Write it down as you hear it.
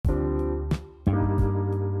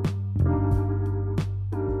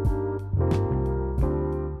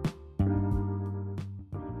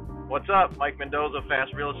What's up? Mike Mendoza,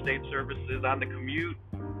 Fast Real Estate Services on the commute,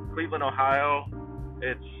 Cleveland, Ohio.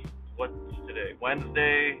 It's, what's today?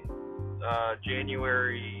 Wednesday,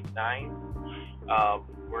 January 9th.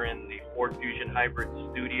 We're in the Ford Fusion Hybrid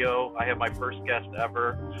studio. I have my first guest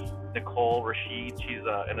ever, Nicole Rachid. She's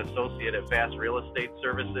an associate at Fast Real Estate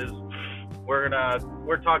Services.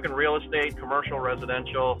 We're talking real estate, commercial,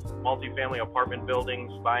 residential, multifamily apartment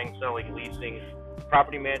buildings, buying, selling, leasing,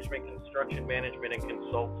 property management, construction management, and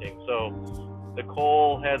consulting. So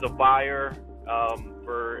Nicole has a buyer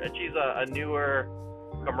and she's a newer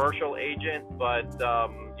commercial agent, but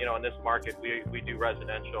in this market we do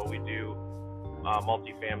residential, we do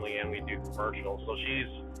multifamily, and we do commercial. So she's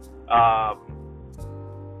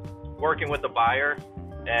working with the buyer,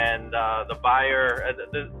 and the buyer,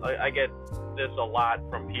 I get this a lot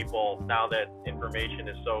from people now that information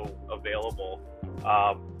is so available,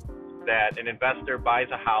 that an investor buys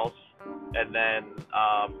a house, and then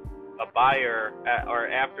a buyer, or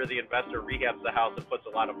after the investor rehabs the house and puts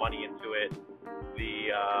a lot of money into it,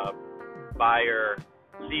 the buyer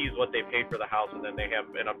sees what they paid for the house, and then they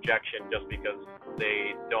have an objection just because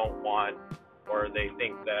they don't want, or they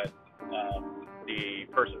think that the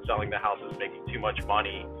person selling the house is making too much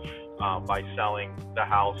money by selling the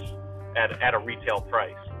house at a retail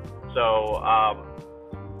price. So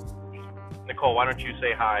Nicole, why don't you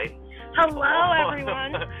say hi? Hello,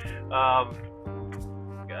 everyone.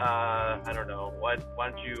 I don't know. Why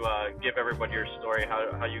don't you give everybody your story,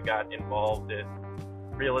 how you got involved in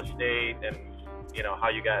real estate, and how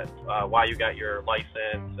you got why you got your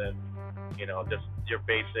license, and just your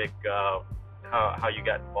basic how you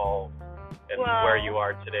got involved and where you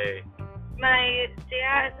are today. My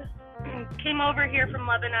dad came over here from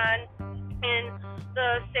Lebanon in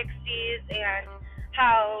the 60s, and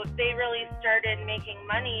how they really started making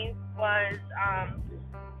money was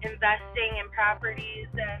investing in properties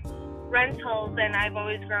and rentals, and I've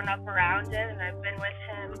always grown up around it, and I've been with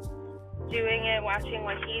him doing it, watching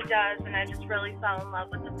what he does, and I just really fell in love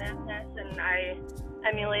with the business, and I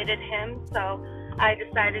emulated him, so I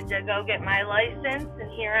decided to go get my license, and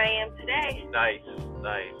here I am today. Nice.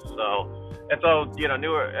 So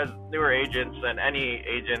newer agents, and any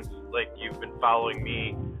agents like you've been following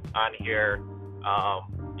me on here,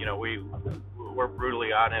 we're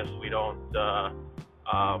brutally honest. We don't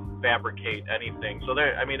fabricate anything. So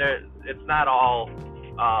it's not all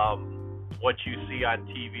what you see on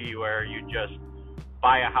TV, where you just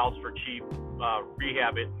buy a house for cheap,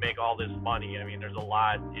 rehab it, make all this money. I mean, there's a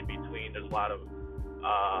lot in between. There's a lot of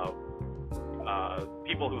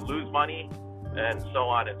people who lose money, and so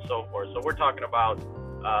on and so forth. So we're talking about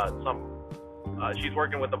she's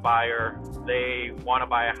working with a buyer. They want to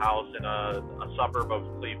buy a house in a suburb of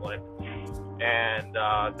Cleveland, and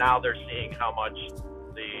now they're seeing how much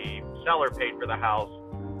the seller paid for the house,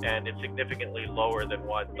 and it's significantly lower than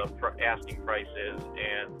what the asking price is.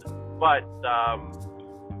 But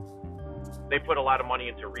they put a lot of money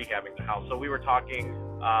into rehabbing the house. So we were talking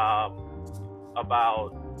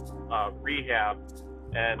about rehab,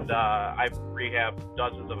 and I've rehabbed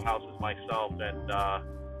dozens of houses myself, and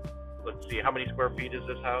let's see, how many square feet is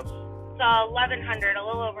this house? So 1,100, a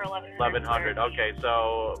little over 1,100. Okay,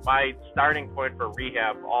 so my starting point for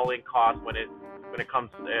rehab, all-in cost when it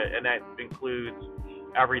comes, and that includes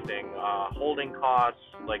everything, holding costs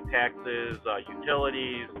like taxes,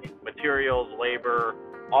 utilities, materials, labor,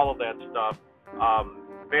 all of that stuff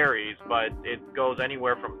varies, but it goes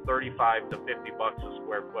anywhere from $35 to $50 a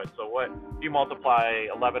square foot. So what if you multiply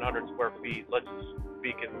 1,100 square feet? Let's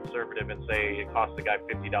be conservative and say it costs the guy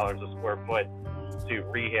 $50 a square foot to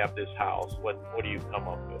rehab this house. What do you come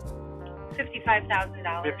up with? $55,000.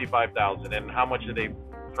 $55,000. And how much did they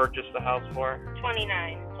purchase the house for?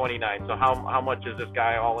 $29,000. So how much is this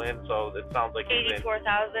guy all in? So it sounds like he's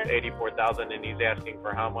 $84,000. $84,000, and he's asking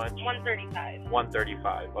for how much?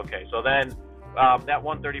 $135. Okay, so then that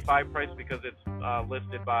 $135 price, because it's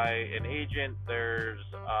listed by an agent, there's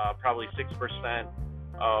probably 6%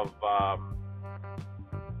 of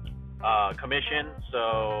commission.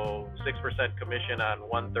 So 6% commission on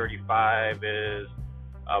 $135 is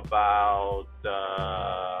about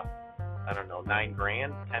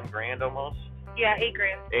 $9,000, $10,000 almost. Yeah,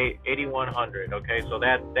 $8,000. $8,100. Okay, so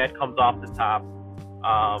that comes off the top.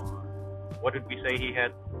 What did we say he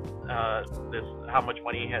had? How much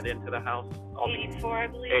money he had into the house? 84, I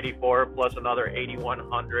believe. 84 plus another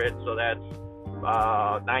 8,100, so that's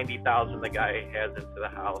 90,000 the guy has into the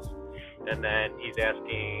house, and then he's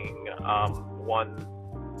asking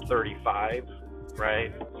 135,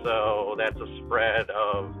 right? So that's a spread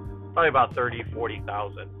of probably about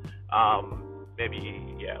 40,000,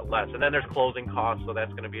 maybe less. And then there's closing costs, so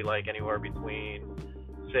that's going to be like anywhere between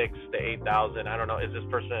to 8,000. I don't know. Is this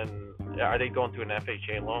person? Are they going through an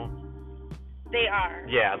FHA loan? They are.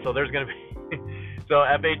 Yeah. So there's going to be so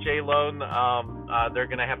FHA loan. They're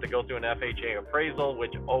going to have to go through an FHA appraisal,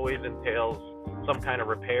 which always entails some kind of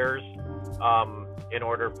repairs in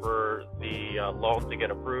order for the loan to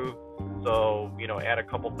get approved. So add a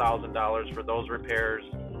couple $1,000s for those repairs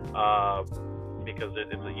because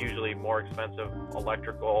it's usually more expensive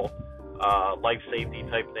electrical, life safety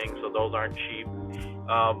type things. So those aren't cheap.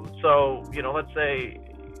 So let's say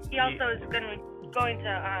he also is going to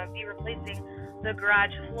be replacing the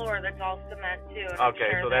garage floor that's all cement too.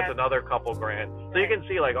 Okay, so that's another couple grand. So you can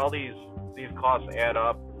see like all these costs add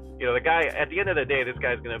up. The guy at the end of the day, this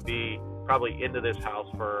guy's going to be probably into this house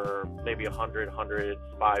for maybe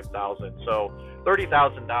 $105,000. So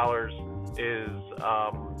 $30,000 is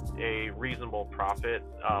a reasonable profit.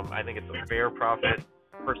 I think it's a fair profit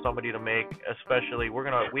for somebody to make. Especially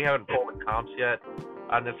we haven't pulled the comps yet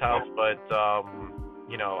on this house, but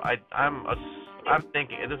I'm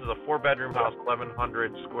thinking this is a 4-bedroom house,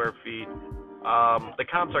 1,100 square feet. The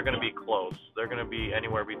comps are going to be close. They're going to be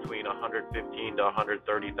anywhere between 115 to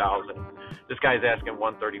 130,000. This guy's asking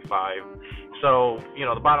 135. So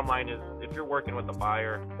the bottom line is, if you're working with a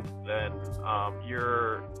buyer, then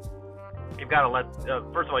you've got to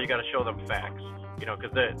first of all, you got to show them facts.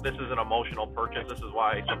 Because this is an emotional purchase. This is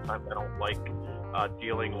why sometimes I don't like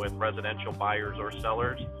dealing with residential buyers or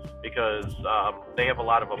sellers, because they have a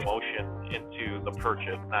lot of emotion into the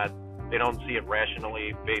purchase. They don't see it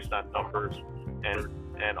rationally based on numbers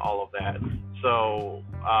and all of that. So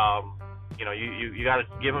you got to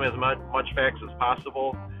give them as much facts as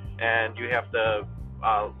possible, and you have to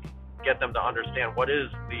get them to understand what are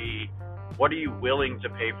you willing to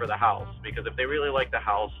pay for the house. Because if they really like the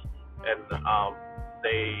house and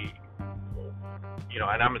they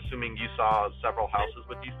and I'm assuming you saw several houses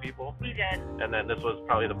with these people. We did. And then this was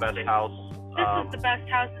probably the best house. This was the best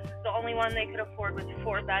house. This is the only one they could afford with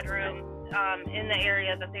 4 bedrooms in the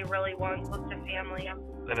area that they really want, close to family.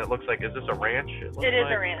 And it looks like, is this a ranch? It is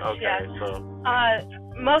a ranch, okay, yes. So.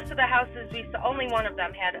 Most of the houses we saw, only one of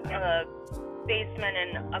them had a basement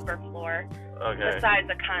and upper floor, besides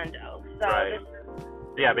a condo. So right. This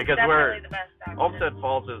because definitely the best option. Olmsted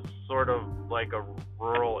Falls is sort of like a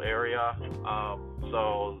rural area,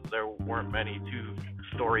 so there weren't many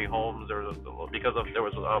 2-story homes. There was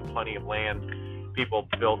plenty of land. People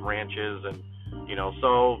built ranches, and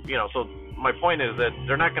so my point is that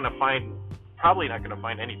they're probably not going to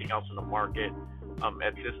find anything else in the market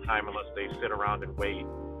at this time, unless they sit around and wait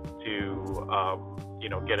to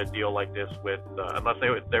get a deal like this with unless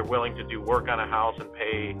they're willing to do work on a house and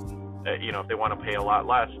pay. If they want to pay a lot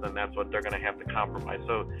less, then that's what they're going to have to compromise.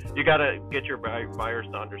 So you got to get your buyers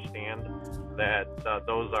to understand that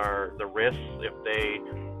those are the risks. If they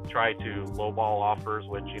try to lowball offers,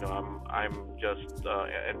 which I'm just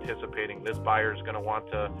anticipating this buyer is going to want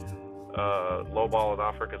to lowball an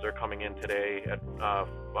offer, because they're coming in today at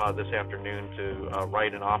this afternoon to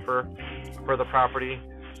write an offer for the property.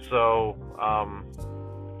 So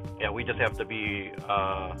we just have to be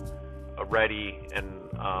ready and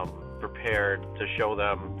prepared to show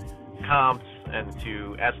them comps and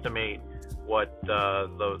to estimate what the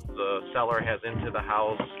seller has into the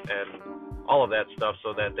house and all of that stuff,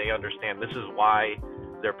 so that they understand this is why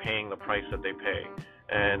they're paying the price that they pay.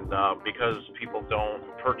 And because people don't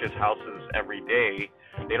purchase houses every day,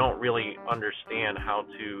 they don't really understand how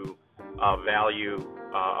to value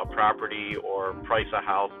a property or price a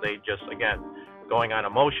house. They just, again, going on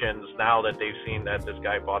emotions, now that they've seen that this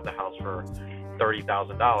guy bought the house for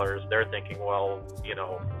 $30,000, they're thinking, well,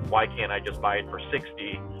 why can't I just buy it for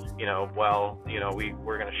 $60,000?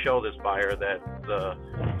 We're going to show this buyer that the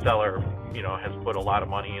seller, has put a lot of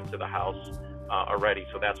money into the house already,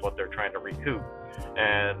 so that's what they're trying to recoup.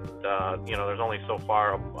 And there's only so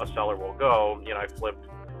far a seller will go. I flipped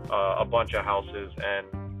a bunch of houses, and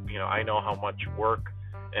I know how much work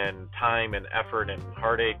and time and effort and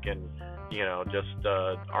heartache and just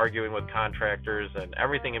arguing with contractors and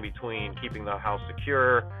everything in between, keeping the house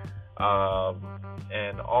secure,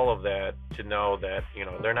 and all of that, to know that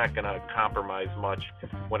they're not going to compromise much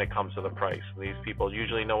when it comes to the price. These people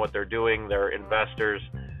usually know what they're doing. They're investors.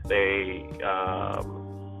 They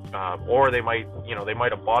or they might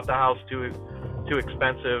have bought the house too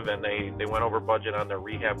expensive, and they went over budget on their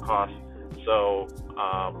rehab costs. So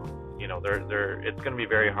it's going to be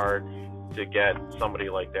very hard to get somebody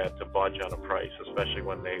like that to budge on a price, especially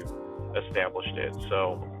when they established it.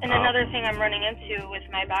 So. And another thing I'm running into with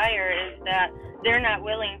my buyer is that they're not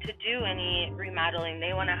willing to do any remodeling.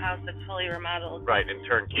 They want a house that's fully remodeled. Right, and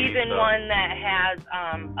turnkey. Even one that has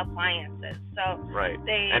appliances. So. Right.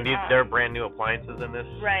 And they're brand new appliances in this.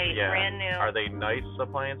 Right. Yeah. Brand new. Are they nice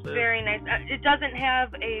appliances? Very nice. It doesn't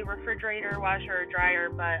have a refrigerator, washer, or dryer,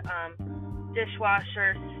 but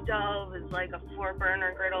dishwasher, stove is like a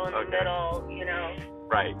 4-burner griddle in the middle, you know.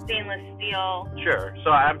 Right. Stainless steel. Sure. So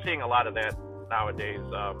I'm seeing a lot of that nowadays.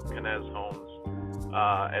 Knez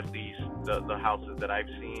homes, at least the houses that I've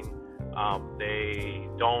seen, they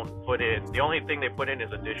don't put in, the only thing they put in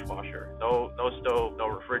is a dishwasher. No stove, no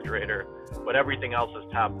refrigerator, but everything else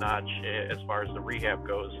is top notch as far as the rehab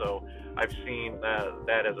goes. So I've seen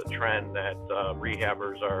that as a trend, that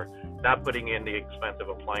rehabbers are not putting in the expensive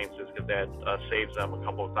appliances, because that saves them a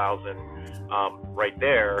couple of $1,000 right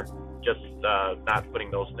there, just not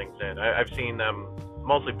putting those things in. I've seen them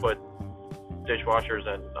mostly put dishwashers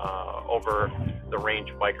and over the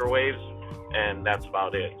range microwaves, and that's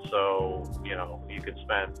about it. So, you know, you could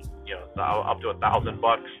spend, you know, up to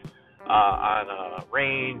 $1,000 on a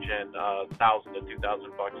range, and $1,000 to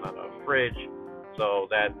 $2,000 on a fridge. So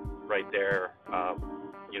that right there,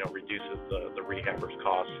 you know, reduces the rehabber's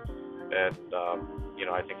cost, and you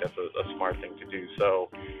know, I think that's a smart thing to do. So,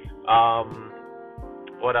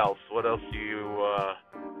 what else? What else do you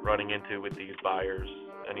running into with these buyers?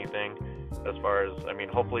 Anything as far as, I mean,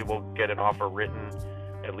 hopefully we'll get an offer written,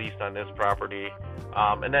 at least on this property.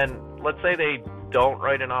 And then let's say they don't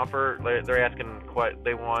write an offer. They're asking,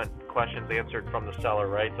 they want questions answered from the seller,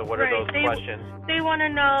 right? So what are those questions? They want to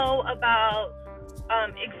know about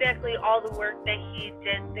exactly all the work that he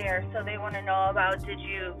did there. So they want to know about, did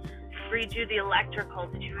you redo the electrical?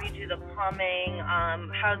 Did you redo the plumbing?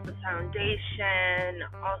 How's the foundation?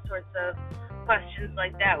 All sorts of questions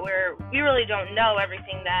like that, where we really don't know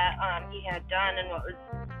everything that he had done and what was,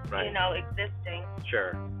 you know, existing.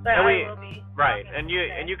 Sure. But and I will be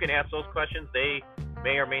and you can ask those questions. They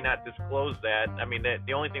may or may not disclose that. I mean,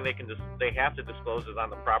 the only thing they have to disclose is on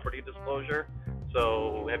the property disclosure.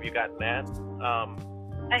 So have you gotten that?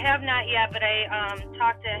 I have not yet, but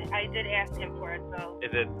I did ask him for it. So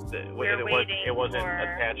is it? It wasn't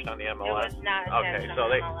attached on the MLS. It was not attached on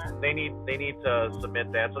the MLS. they need to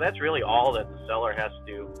submit that. So that's really all that the seller has to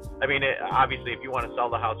do. I mean, obviously, if you want to sell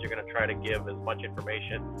the house, you're going to try to give as much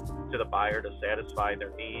information to the buyer to satisfy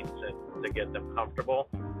their needs and to get them comfortable.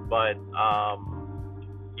 But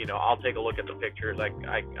you know, I'll take a look at the pictures.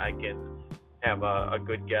 I can have a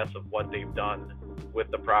good guess of what they've done with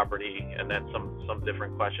the property, and then some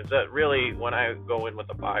different questions. That really, when I go in with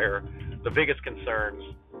a buyer, the biggest concerns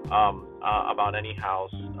about any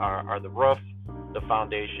house are the roof, the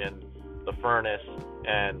foundation, the furnace,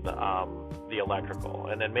 and the electrical,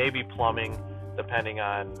 and then maybe plumbing, depending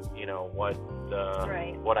on, you know, what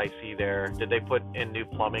I see there. Did they put in new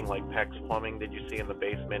plumbing, like PEX plumbing? Did you see in the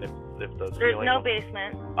basement if the There's ceiling? no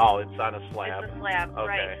basement. Oh, it's on a slab. It's a slab, okay.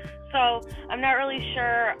 Right. So I'm not really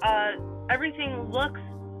sure. Everything looks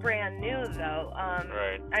brand new, though.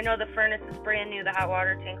 Right. I know the furnace is brand new, the hot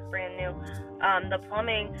water tank's brand new. The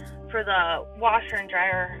plumbing for the washer and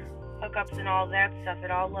dryer hookups and all that stuff,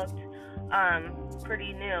 it all looked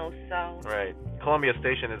pretty new. So. Right. Columbia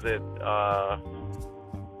Station, is it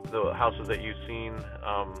the houses that you've seen?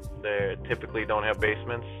 They typically don't have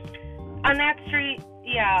basements. On that street,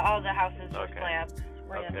 yeah, all the houses were Okay. slabs.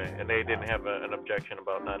 Okay, and they didn't have an objection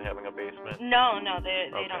about not having a basement? No, they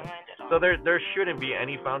don't mind at all. So there shouldn't be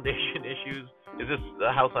any foundation issues. Is this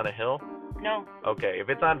a house on a hill? No. Okay, if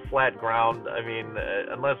it's on flat ground, I mean,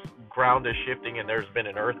 unless ground is shifting and there's been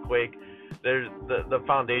an earthquake, the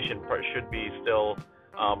foundation part should be still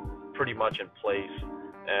pretty much in place.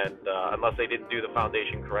 And unless they didn't do the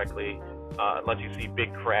foundation correctly, unless you see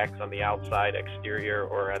big cracks on the outside exterior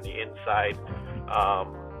or on the inside,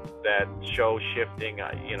 that show shifting,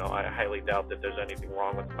 you know, I highly doubt that there's anything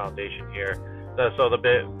wrong with the foundation here. So the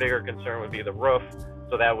bigger concern would be the roof.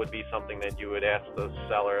 So that would be something that you would ask the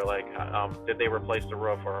seller, like, did they replace the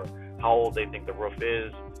roof, or how old they think the roof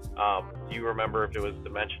is? Do you remember if it was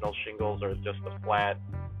dimensional shingles or just the flat,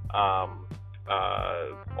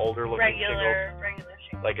 older looking shingles? Regular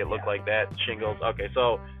shingles. Like it looked like that, shingles. Okay,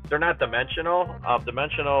 so they're not dimensional.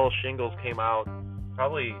 Dimensional shingles came out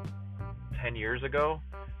probably 10 years ago.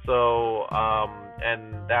 So,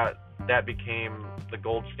 and that became the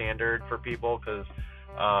gold standard for people, because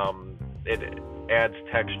it adds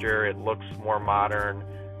texture, it looks more modern.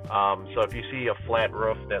 So if you see a flat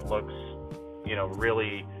roof that looks, you know,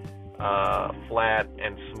 really flat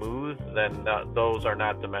and smooth, then those are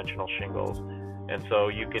not dimensional shingles. And so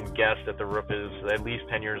you can guess that the roof is at least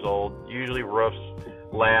 10 years old. Usually roofs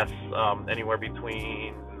lasts anywhere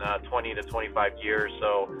between 20 to 25 years.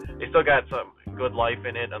 So they still got some good life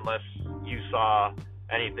in it, unless you saw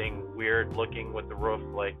anything weird looking with the roof,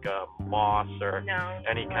 like moss or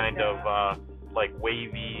any kind of like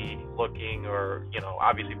wavy looking, or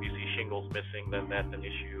obviously if you see shingles missing, then that's an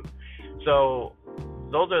issue. So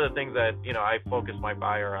those are the things that I focus my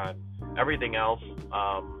buyer on. Everything else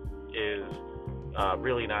is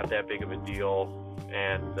really not that big of a deal.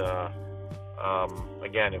 And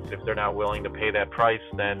again, if they're not willing to pay that price,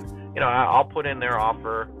 then I'll put in their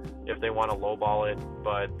offer if they want to lowball it.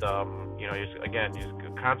 But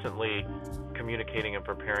just constantly communicating and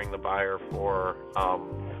preparing the buyer for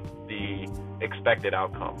the expected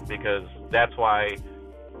outcome, because that's why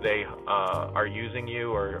they are using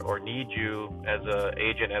you or need you as an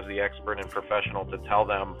agent, as the expert and professional, to tell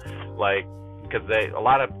them, like, because a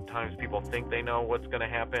lot of times people think they know what's going to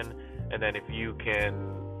happen, and then if you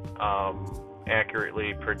can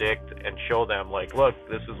accurately predict and show them, like, look,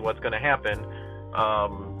 this is what's going to happen,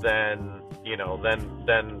 then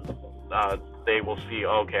they will see,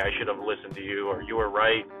 okay, I should have listened to you, or you were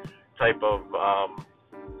right, type of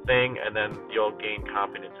thing, and then you'll gain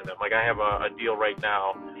confidence in them. Like, I have a deal right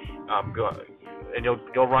now, and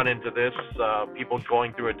you'll run into this, people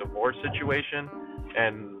going through a divorce situation,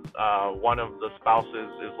 and one of the spouses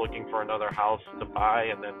is looking for another house to buy,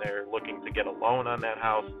 and then they're looking to get a loan on that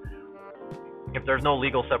house. If there's no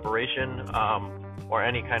legal separation or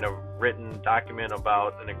any kind of written document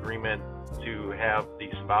about an agreement to have the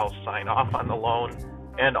spouse sign off on the loan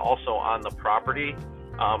and also on the property,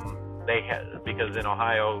 because in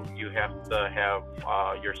Ohio you have to have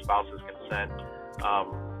your spouse's consent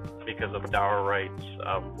because of dower rights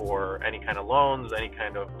for any kind of loans, any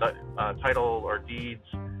kind of title or deeds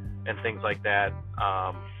and things like that.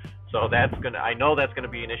 So I know that's gonna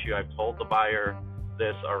be an issue. I've told the buyer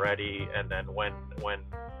this already, and then when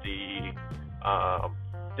the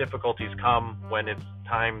difficulties come, when it's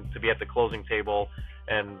time to be at the closing table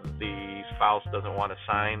and the spouse doesn't want to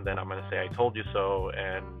sign, then I'm going to say, I told you so.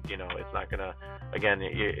 And it's not going to, again,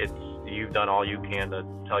 you've done all you can to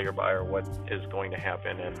tell your buyer what is going to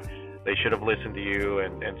happen, and they should have listened to you,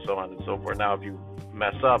 and so on and so forth. Now, if you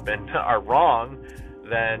mess up and are wrong,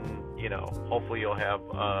 then hopefully you'll have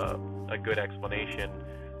a good explanation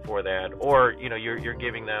for that, or you're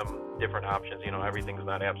giving them different options. Everything's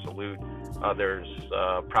not absolute. There's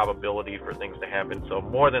probability for things to happen. So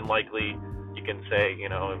more than likely, you can say,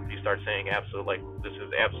 if you start saying absolute, like this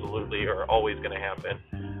is absolutely or always going to happen,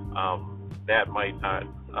 that might not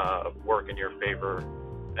work in your favor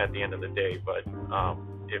at the end of the day. But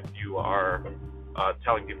if you are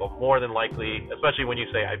telling people more than likely, especially when you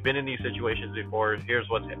say, I've been in these situations before, here's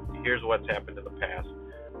what's happened in the past,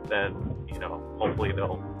 then hopefully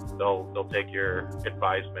they'll take your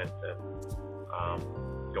advisement and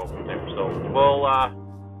go from there. So we'll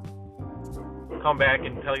come back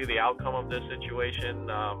and tell you the outcome of this situation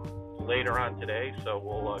later on today. So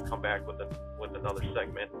we'll come back with another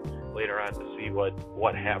segment later on to see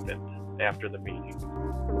what happened after the meeting.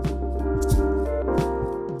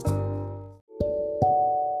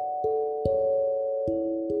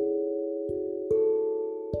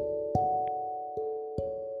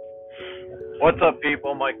 What's up,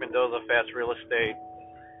 people? Mike Mendoza, Fast Real Estate.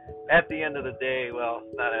 At the end of the day, well,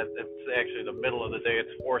 it's actually the middle of the day.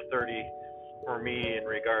 It's 4:30 for me in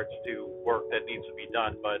regards to work that needs to be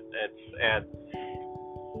done, but it's at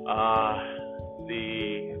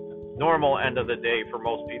the normal end of the day for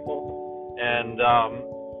most people. And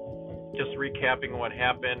just recapping what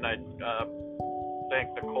happened, I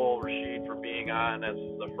thank Nicole Rachid for being on as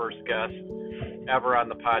the first guest ever on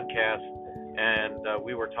the podcast. And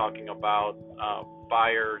we were talking about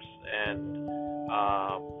buyers and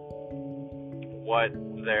what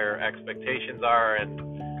their expectations are, and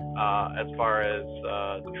as far as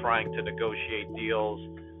trying to negotiate deals.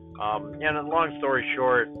 And long story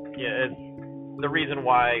short, the reason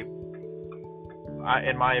why,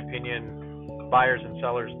 in my opinion, buyers and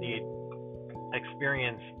sellers need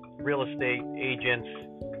experienced real estate agents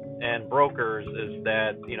and brokers is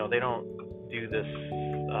that they don't do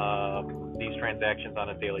these transactions on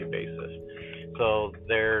a daily basis. So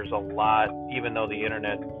there's a lot, even though the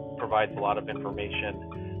internet provides a lot of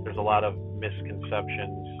information, there's a lot of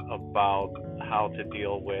misconceptions about how to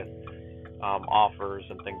deal with offers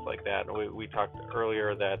and things like that. We talked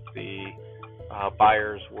earlier that the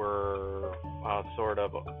buyers were sort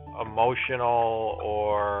of emotional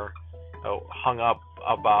or hung up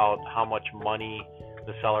about how much money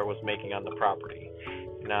the seller was making on the property.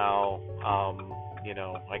 Now,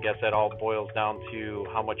 I guess that all boils down to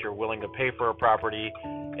how much you're willing to pay for a property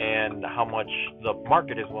and how much the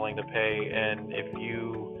market is willing to pay. And if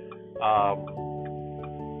you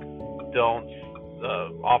don't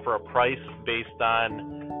offer a price based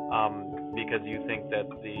on because you think that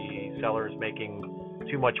the seller is making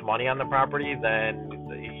too much money on the property, then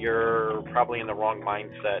you're probably in the wrong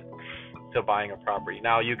mindset to buying a property.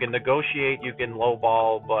 Now, you can negotiate, you can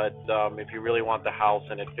lowball, but if you really want the house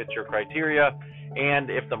and it fits your criteria, and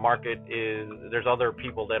if the market there's other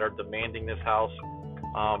people that are demanding this house,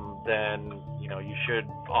 then you should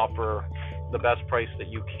offer the best price that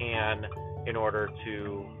you can in order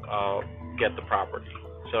to get the property.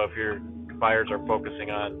 So if your buyers are focusing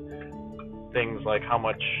on things like how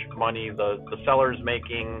much money the seller's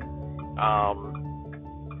making,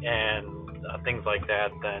 and things like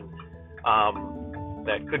that, then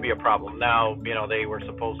that could be a problem. Now, they were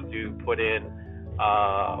supposed to put in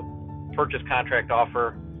purchase contract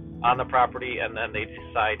offer on the property, and then they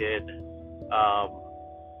decided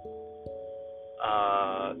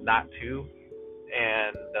not to,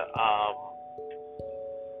 and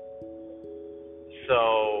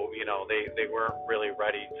so they weren't really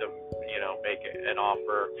ready to make an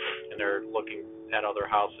offer, and they're looking at other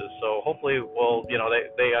houses. So hopefully,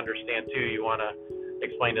 they understand too. You want to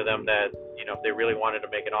explain to them that if they really wanted to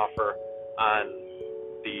make an offer on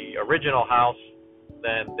the original house,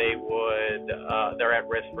 then they're at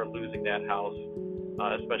risk for losing that house,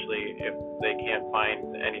 especially if they can't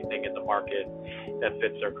find anything in the market that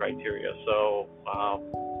fits their criteria. So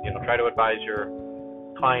try to advise your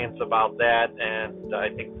clients about that, and I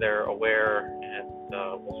think they're aware, and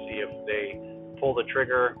we'll see if they pull the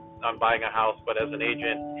trigger on buying a house. But as an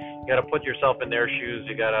agent, you got to put yourself in their shoes.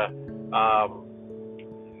 You got to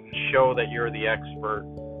show that you're the expert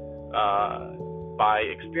by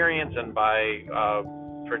experience and by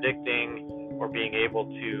predicting or being able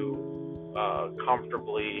to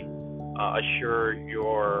comfortably assure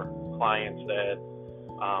your clients that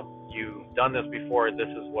you've done this before. This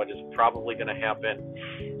is what is probably going to happen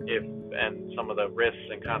and some of the risks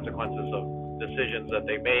and consequences of decisions that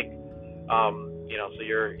they make. So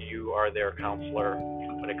you are their counselor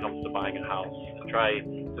when it comes to buying a house, and try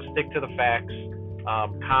to stick to the facts,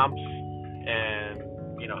 comps, and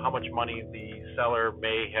how much money the seller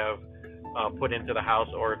may have put into the house,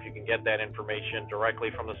 or if you can get that information directly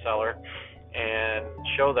from the seller, and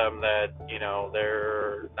show them that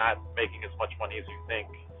they're not making as much money as you think.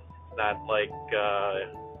 It's not like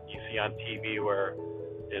you see on TV where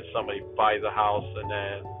if somebody buys a house and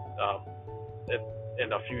then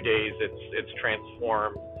in a few days it's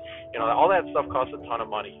transformed. All that stuff costs a ton of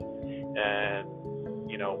money, and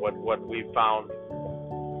what we found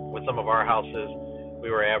with some of our houses, we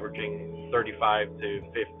were averaging 35 to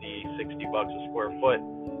 50, 60 bucks a square foot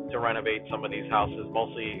to renovate some of these houses,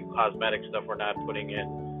 mostly cosmetic stuff. We're not putting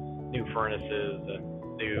in new furnaces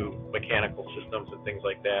and new mechanical systems and things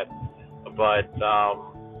like that. But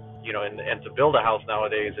and to build a house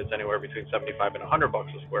nowadays, it's anywhere between 75 and 100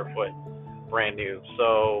 bucks a square foot, brand new.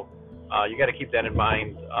 So you got to keep that in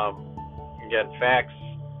mind. Again, facts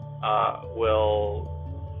will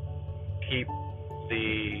keep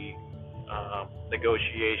the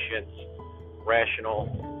negotiations rational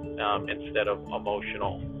instead of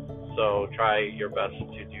emotional. So try your best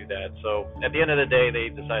to do that. So at the end of the day, they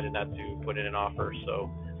decided not to put in an offer. So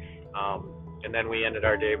and then we ended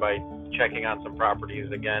our day by checking on some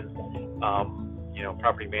properties again.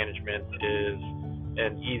 Property management is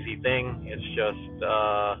an easy thing. It's just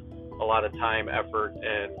a lot of time, effort,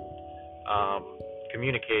 and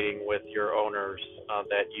communicating with your owners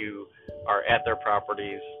that you are at their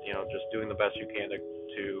properties, just doing the best you can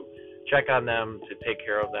to check on them, to take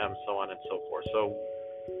care of them, so on and so forth. So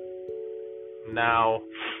now,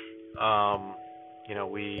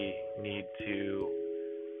 we need to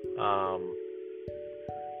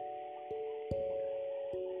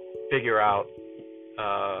figure out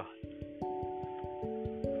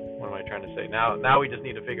what am I trying to say? Now we just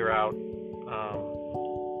need to figure out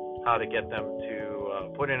how to get them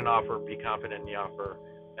to put in an offer, be confident in the offer,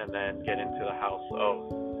 and then get into the house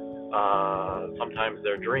of sometimes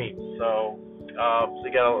their dreams. So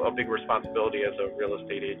you got a big responsibility as a real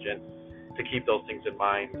estate agent to keep those things in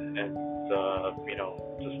mind, and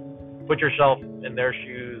just put yourself in their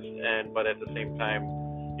shoes, but at the same time,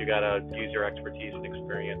 you got to use your expertise and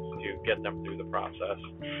experience to get them through the process.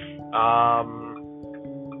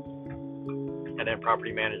 And then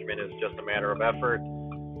property management is just a matter of effort.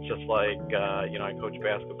 It's just like I coach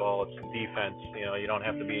basketball. It's defense. You don't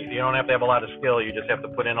have to have a lot of skill. You just have to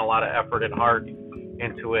put in a lot of effort and heart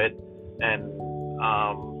into it, and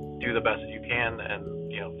do the best you can. And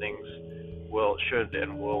things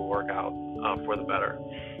will work out for the better.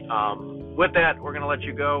 With that, we're going to let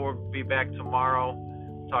you go. We'll be back tomorrow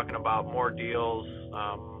talking about more deals.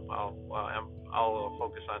 I'll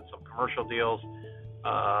focus on some commercial deals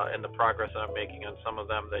and the progress that I'm making on some of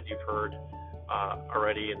them that you've heard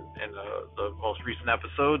already in the most recent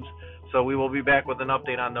episodes. So we will be back with an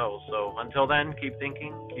update on those. So until then, keep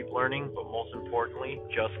thinking, keep learning, but most importantly,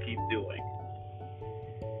 just keep doing.